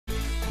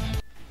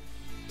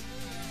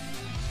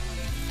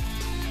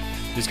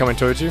He's coming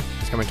towards you.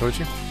 He's coming towards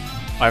you.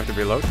 I have to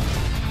reload.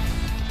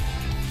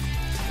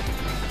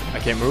 I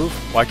can't move.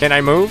 Why can't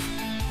I move?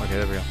 Okay,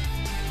 there we go.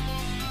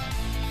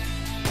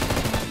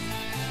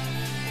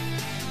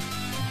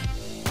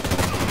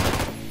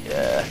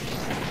 Yeah.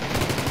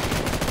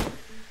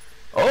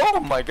 Oh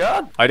my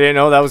god. I didn't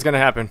know that was gonna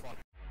happen.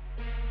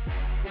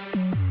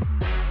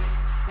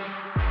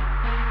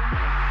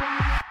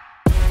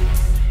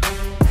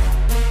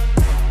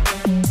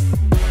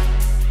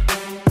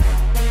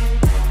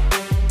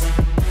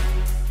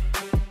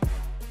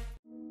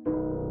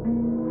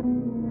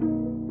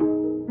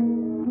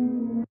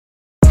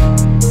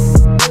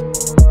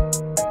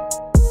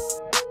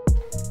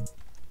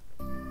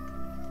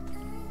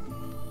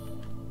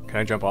 Can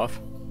I jump off?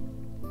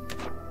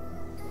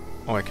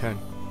 Oh, I can.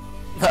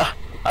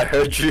 I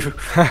heard you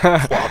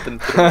flopping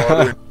through the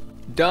water.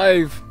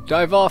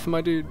 Dive off,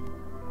 my dude.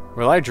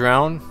 Will I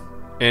drown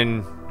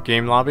in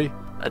game lobby?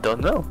 I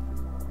don't know.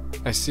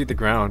 I see the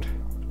ground.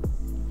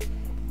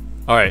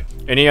 Alright,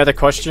 any other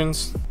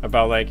questions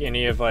about like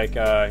any of like,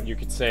 you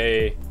could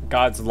say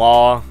God's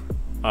law,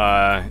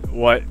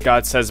 what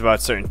God says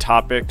about certain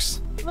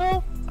topics?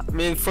 No. I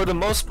mean, for the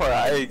most part,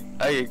 I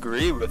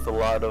agree with a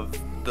lot of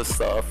the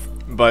stuff.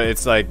 But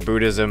it's like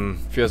Buddhism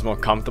feels more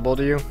comfortable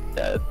to you?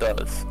 Yeah, it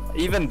does.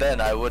 Even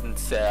then, I wouldn't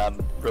say I'm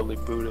really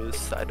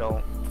Buddhist. I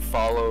don't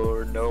follow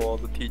or know all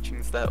the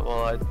teachings that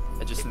well.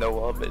 I just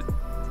know of it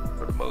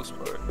for the most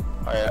part.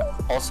 Alright,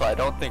 also, I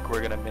don't think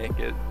we're gonna make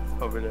it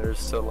over there,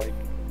 so like,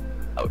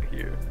 out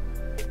here.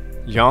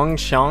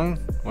 Yongshang?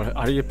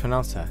 How do you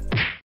pronounce that?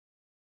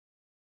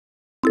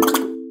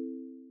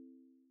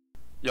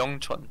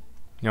 Yongchon.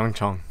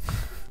 Yongchang.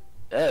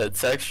 Yeah,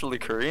 it's actually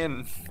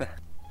Korean.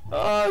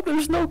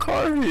 There's no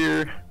car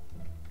here.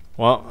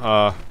 Well,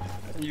 Are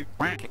you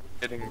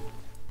kidding?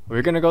 are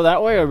we gonna go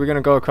that way or are we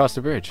gonna go across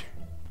the bridge?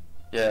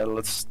 Yeah,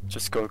 let's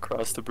just go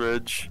across the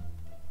bridge.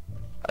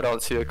 I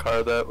don't see a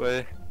car that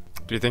way.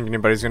 Do you think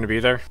anybody's gonna be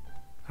there?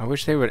 I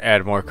wish they would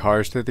add more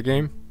cars to the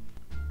game.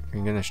 Can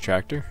you get this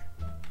tractor?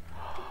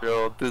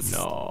 Bro, this...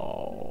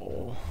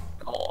 No.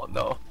 Oh,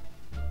 no.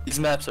 These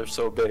maps are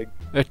so big.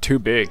 They're too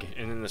big,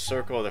 and then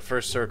the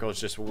first circle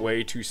is just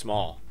way too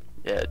small.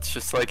 Yeah, it's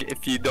just like,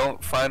 if you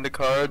don't find a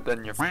car,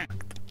 then you're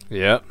fucked.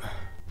 Yep.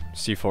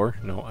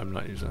 C4? No, I'm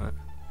not using that.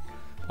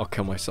 I'll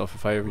kill myself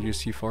if I ever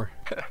use C4.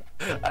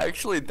 I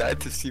actually died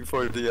to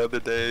C4 the other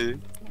day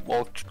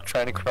while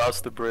trying to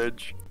cross the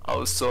bridge. I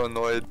was so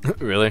annoyed.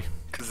 Really?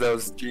 Because that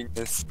was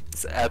genius.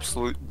 It's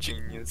absolute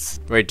genius.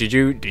 Wait, did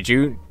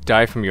you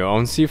die from your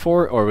own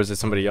C4 or was it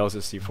somebody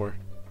else's C4?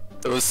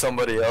 It was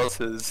somebody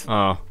else's.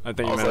 Oh, I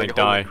think you meant like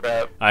holy die.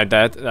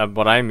 crap.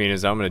 What I mean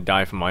is I'm gonna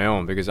die from my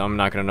own because I'm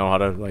not gonna know how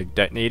to like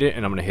detonate it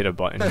and I'm gonna hit a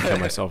button and kill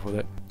myself with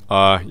it.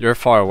 You're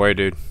far away,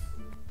 dude.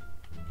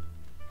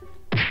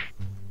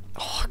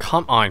 Oh,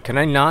 come on, can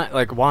I not?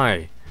 Like,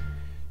 why?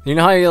 You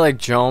know how you like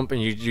jump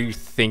and you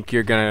think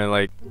you're gonna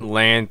like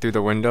land through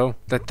the window?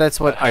 That's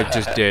what I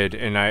just did,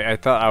 and I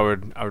thought I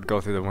would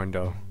go through the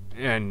window.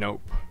 And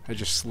nope, I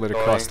just slid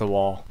across the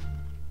wall.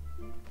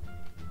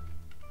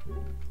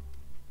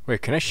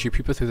 Wait, can I shoot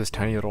people through this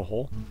tiny little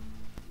hole?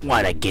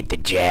 Wanna get the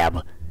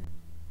jab?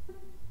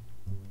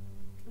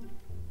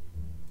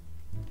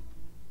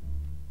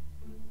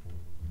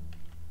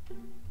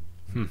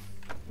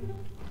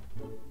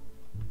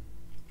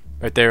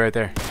 Right there, right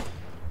there.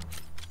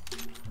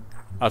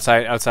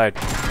 Outside, outside.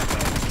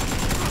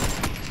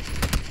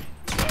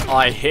 Oh,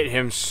 I hit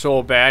him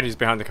so bad, he's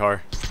behind the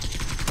car.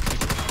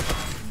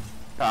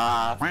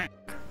 I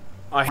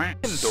hit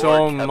him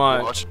so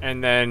much,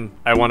 and then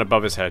I went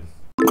above his head.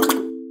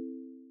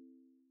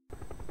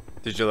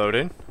 Did you load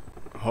in?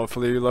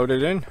 Hopefully you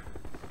loaded in.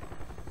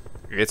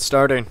 It's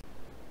starting.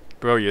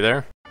 Bro, you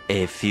there?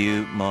 A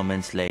few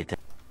moments later.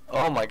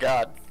 Oh my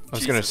god. I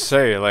was gonna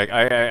say, like,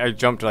 I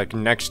jumped like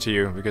next to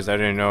you because I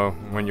didn't know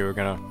when you were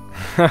gonna.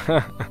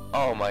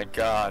 Oh my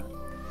god.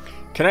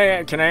 Can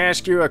I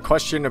ask you a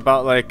question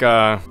about like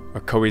a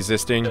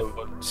coexisting?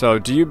 So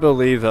do you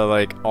believe that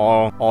like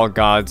all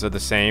gods are the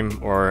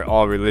same or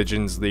all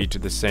religions lead to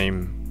the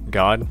same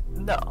god?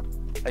 No.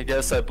 I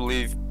guess I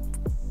believe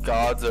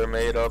gods are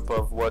made up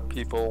of what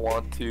people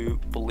want to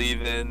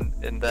believe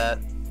in that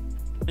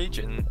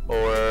region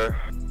or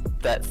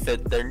that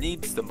fit their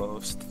needs the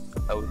most,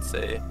 I would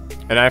say.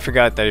 And I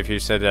forgot that if you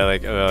said that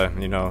like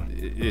you know,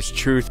 is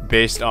truth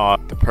based off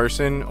the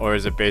person or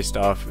is it based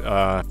off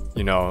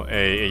you know,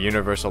 a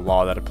universal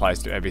law that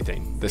applies to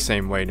everything the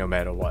same way no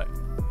matter what,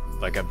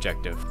 like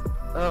objective?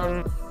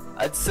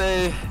 I'd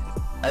say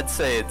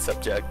it's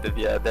subjective.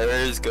 Yeah, there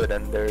is good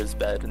and there is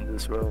bad in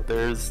this world.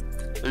 There's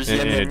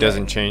and it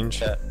doesn't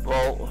change. Yeah.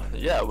 Well,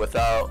 yeah,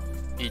 without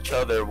each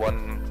other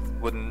one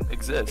wouldn't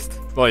exist.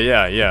 Well,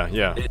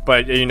 yeah.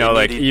 But you know,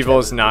 like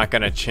evil's not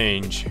gonna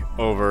change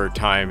over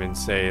time and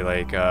say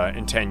like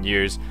in 10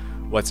 years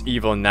what's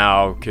evil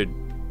now could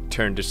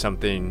turn to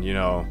something, you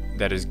know,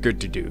 that is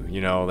good to do, you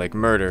know, like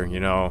murder,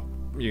 you know.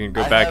 You can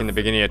go back in the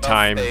beginning of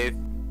time.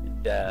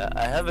 Yeah,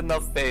 I have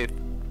enough faith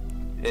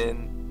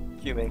in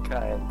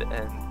humankind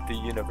and the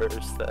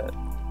universe that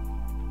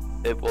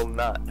it will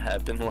not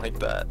happen like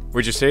that.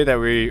 Would you say that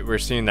we're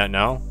seeing that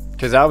now?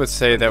 Because I would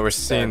say that we're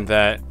seeing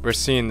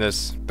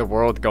the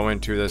world go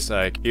into this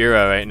like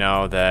era right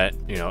now that,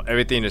 you know,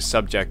 everything is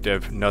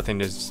subjective,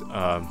 nothing is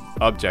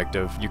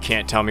objective. You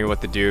can't tell me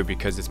what to do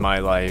because it's my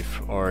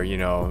life, or, you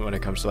know, when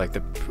it comes to like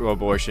the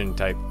pro-abortion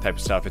type of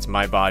stuff, it's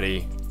my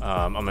body.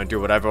 I'm gonna do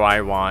whatever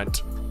I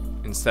want,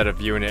 instead of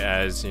viewing it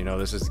as, you know,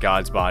 this is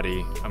God's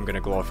body. I'm gonna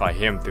glorify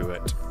Him through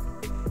it.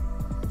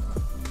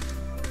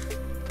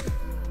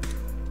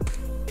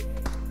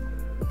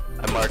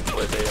 I marked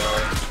where they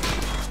are.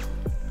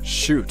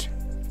 Shoot.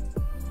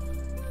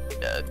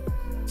 Yeah, it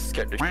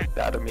scared the shit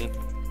out of me.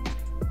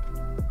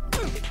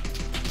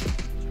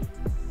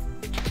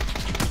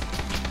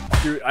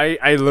 Dude,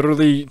 I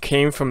literally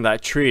came from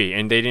that tree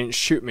and they didn't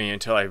shoot me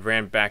until I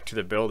ran back to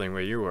the building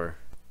where you were.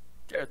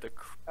 Scared the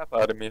crap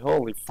out of me,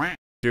 holy f***.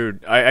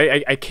 Dude,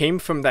 I came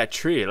from that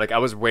tree, like I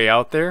was way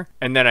out there,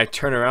 and then I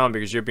turn around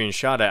because you're being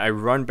shot at. I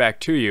run back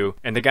to you,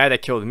 and the guy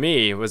that killed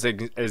me was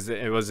in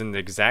the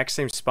exact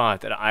same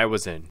spot that I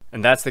was in,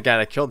 and that's the guy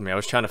that killed me. I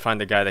was trying to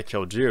find the guy that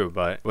killed you,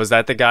 but was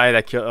that the guy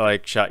that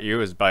shot you?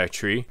 Is by a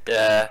tree?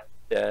 Yeah.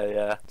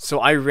 So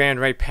I ran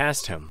right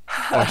past him,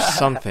 or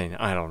something.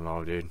 I don't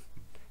know, dude.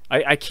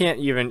 I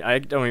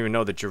don't even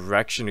know the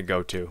direction to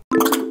go to.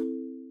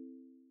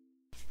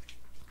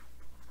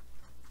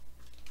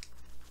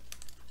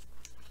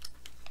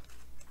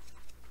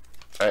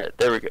 Alright,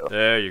 there we go.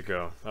 There you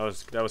go.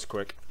 That was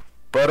quick.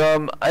 But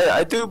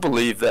I do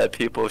believe that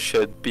people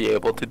should be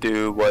able to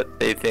do what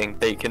they think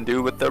they can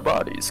do with their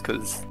bodies,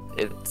 because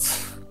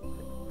it's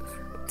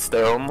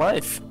their own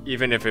life.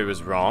 Even if it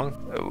was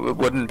wrong? It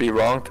wouldn't be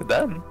wrong to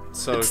them.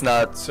 So it's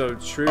not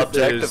truth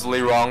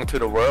objectively wrong to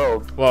the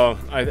world. Well,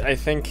 I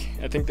think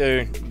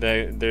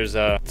there's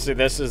see,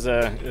 this is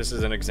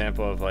an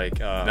example of like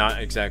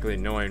not exactly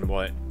knowing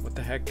what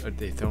the heck are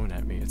they throwing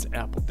at me? It's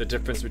Apple. The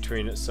difference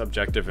between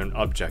subjective and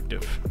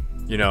objective.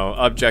 You know,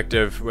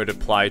 objective would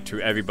apply to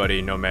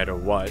everybody no matter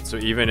what. So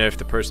even if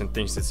the person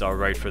thinks it's all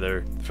right for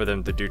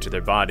them to do to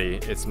their body,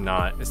 it's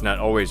not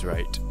always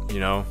right, you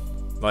know?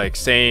 Like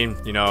saying,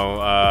 you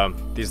know,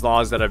 these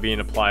laws that are being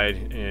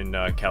applied in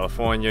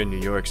California,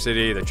 New York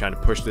City, they're trying to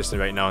push this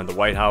right now in the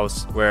White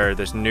House, where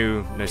this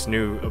new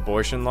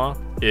abortion law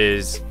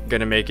is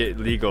gonna make it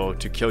legal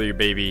to kill your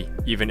baby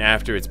even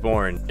after it's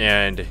born.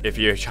 And if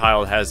your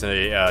child has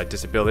a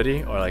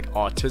disability or like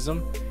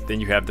autism,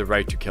 then you have the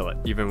right to kill it,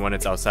 even when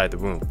it's outside the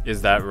womb.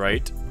 Is that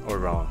right or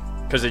wrong?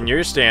 Because in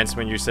your stance,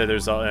 when you said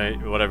there's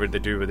whatever to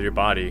do with your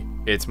body,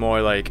 it's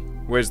more like,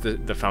 where's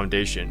the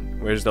foundation?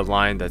 Where's the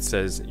line that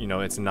says, you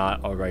know, it's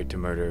not all right to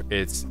murder?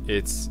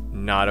 It's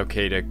not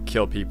okay to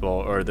kill people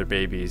or their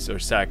babies or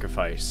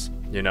sacrifice,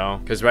 you know?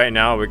 Because right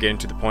now we're getting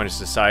to the point of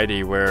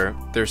society where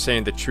they're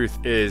saying the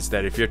truth is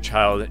that if your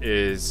child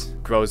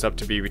grows up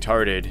to be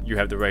retarded, you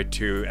have the right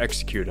to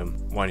execute him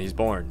when he's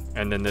born.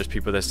 And then there's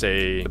people that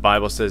say the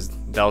Bible says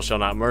thou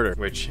shalt not murder,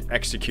 which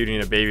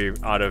executing a baby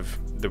out of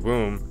the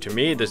womb, to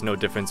me, there's no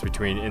difference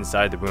between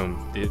inside the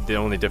womb. The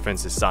only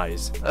difference is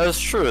size. That's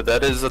true.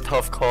 That is a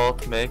tough call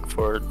to make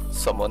for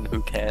someone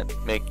who can't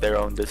make their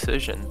own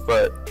decision,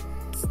 but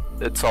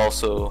it's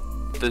also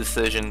the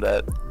decision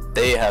that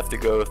they have to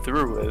go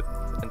through with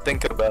and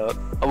think about.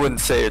 I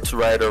wouldn't say it's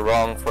right or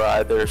wrong for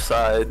either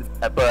side,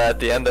 but at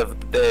the end of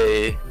the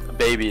day, a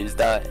baby is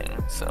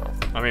dying, so.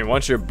 I mean,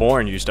 once you're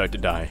born, you start to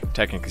die,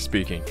 technically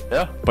speaking.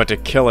 Yeah. But to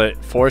kill it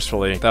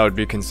forcefully, that would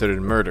be considered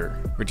murder.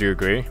 Would you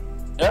agree?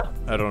 Yeah.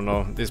 I don't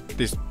know.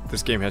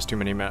 This game has too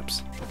many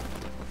maps.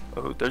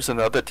 Oh, there's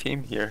another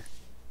team here.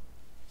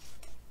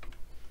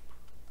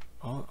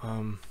 Oh,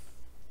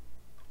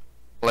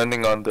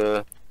 landing on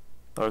the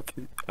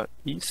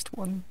east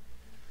one.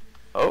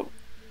 Oh.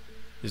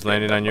 He's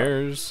landing on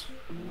yours.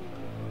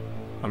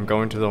 I'm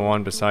going to the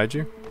one beside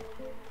you.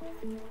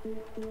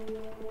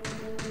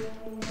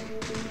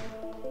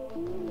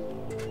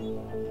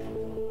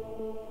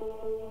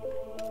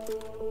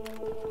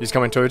 He's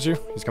coming towards you.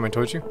 He's coming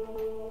towards you.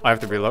 I have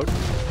to reload.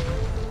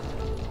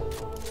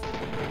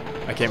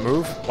 I can't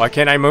move. Why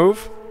can't I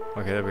move?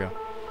 Okay, there we go.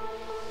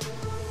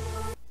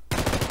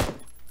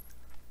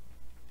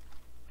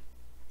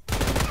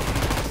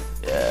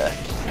 Yeah.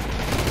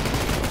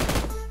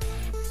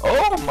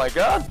 Oh my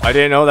god. I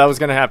didn't know that was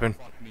gonna happen.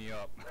 Fuck me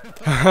up.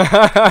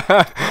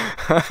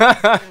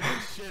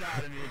 Shit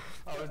out of me.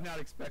 I was not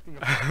expecting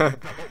a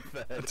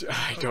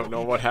I don't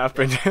know what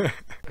happened. Take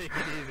it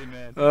easy,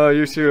 man. Oh,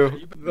 you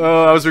too.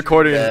 Oh, I was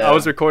recording. Yeah. I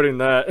was recording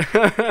that.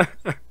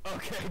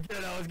 Okay,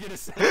 good. I was gonna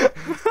say.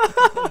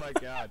 Oh my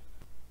god.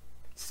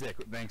 Sick.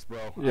 Thanks, bro.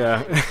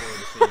 Yeah. I look forward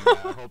to seeing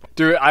that. I hope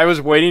Dude, I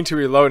was waiting to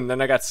reload and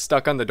then I got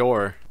stuck on the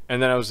door.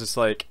 And then I was just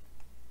like,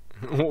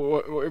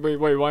 wait,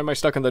 why am I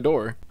stuck on the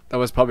door? That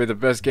was probably the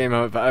best game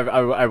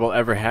I will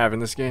ever have in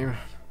this game.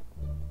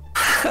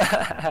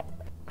 I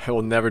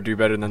will never do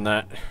better than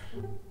that.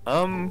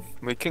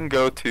 We can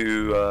go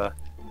to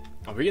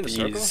Are we in the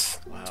these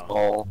circle? Wow.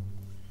 small.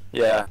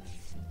 Yeah.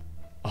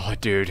 Oh,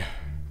 dude.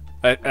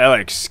 That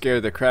like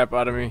scared the crap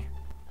out of me.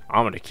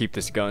 I'm gonna keep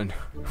this gun.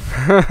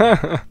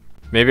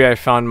 Maybe I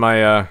found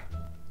my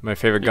My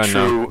favorite gun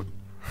True.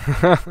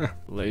 now.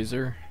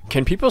 Laser?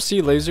 Can people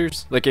see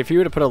lasers? Like, if you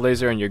were to put a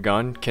laser on your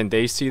gun, can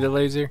they see the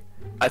laser?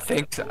 I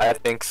think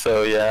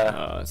so.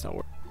 Yeah. It's not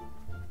working.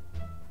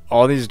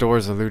 All these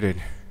doors are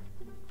looted.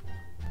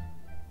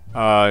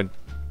 Death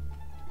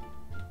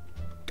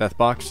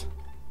box?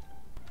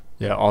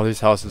 Yeah, all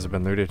these houses have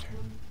been looted.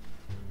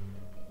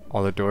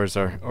 All the doors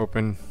are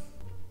open.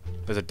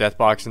 There's a death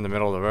box in the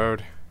middle of the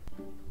road.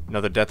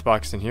 Another death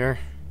box in here.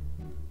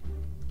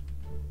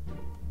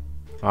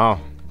 Oh,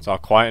 it's all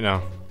quiet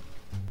now.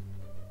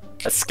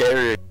 That's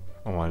scary.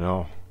 Oh, I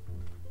know.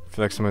 I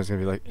feel like someone's gonna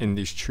be like in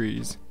these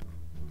trees.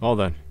 Well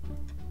then.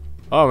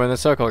 Oh, we're in the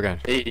circle again.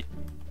 Hey.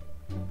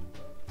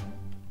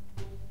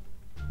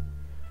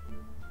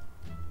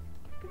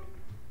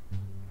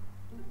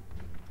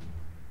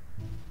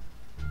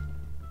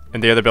 In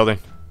the other building.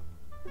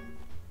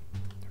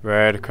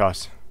 Right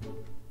across.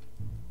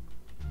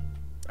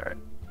 Alright.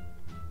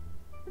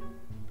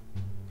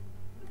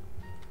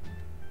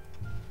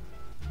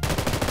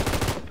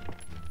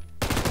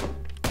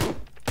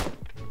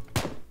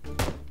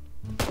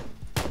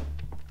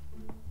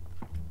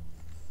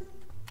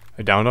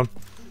 I downed him.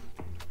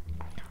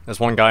 There's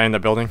one guy in the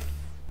building.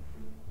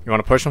 You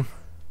wanna push him?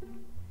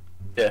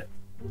 Yeah.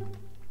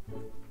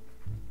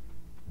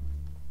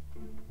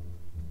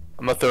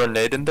 I'm gonna throw a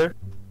nade in there.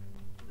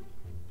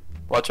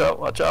 Watch out,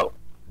 watch out.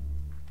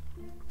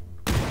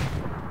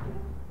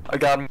 I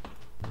got him.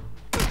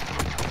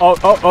 Oh,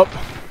 oh, oh.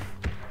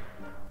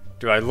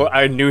 Dude,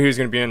 I knew he was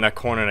gonna be in that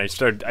corner and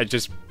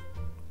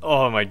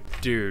oh my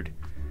dude.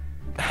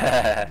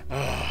 It's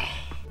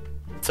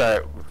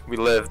alright, we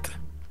lived.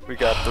 We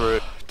got through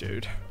it.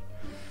 Dude.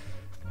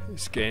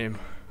 This game.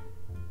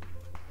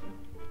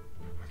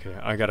 Okay,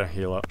 I gotta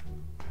heal up.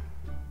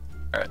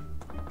 Alright.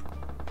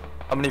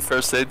 How many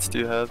first aids do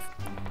you have?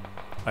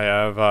 I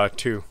have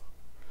 2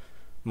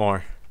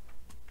 more.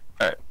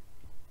 Alright.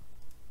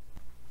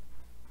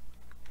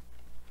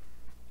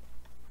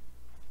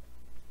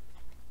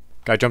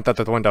 Guy jumped out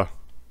the window.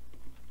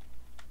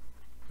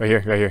 Right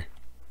here, right here.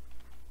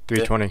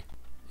 320. Yeah.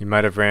 He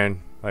might have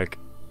ran like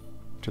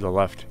to the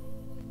left.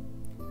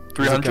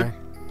 300.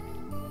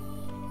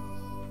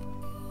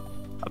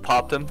 I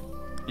popped him.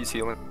 He's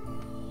healing.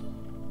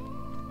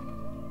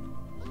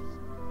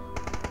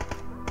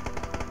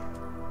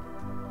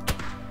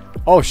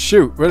 Oh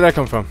shoot, where did that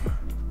come from?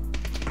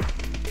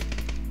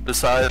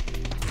 Beside.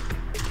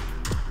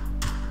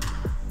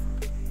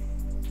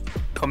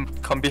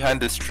 Come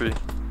behind this tree.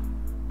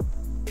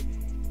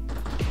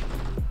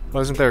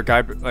 Wasn't there a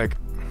guy like...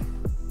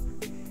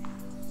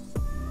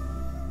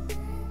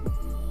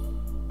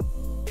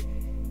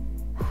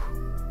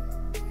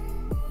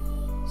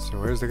 So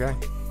where's the guy?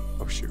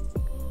 Oh shoot.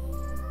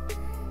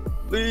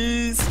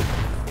 Please.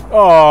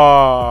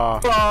 Oh.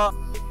 Ah.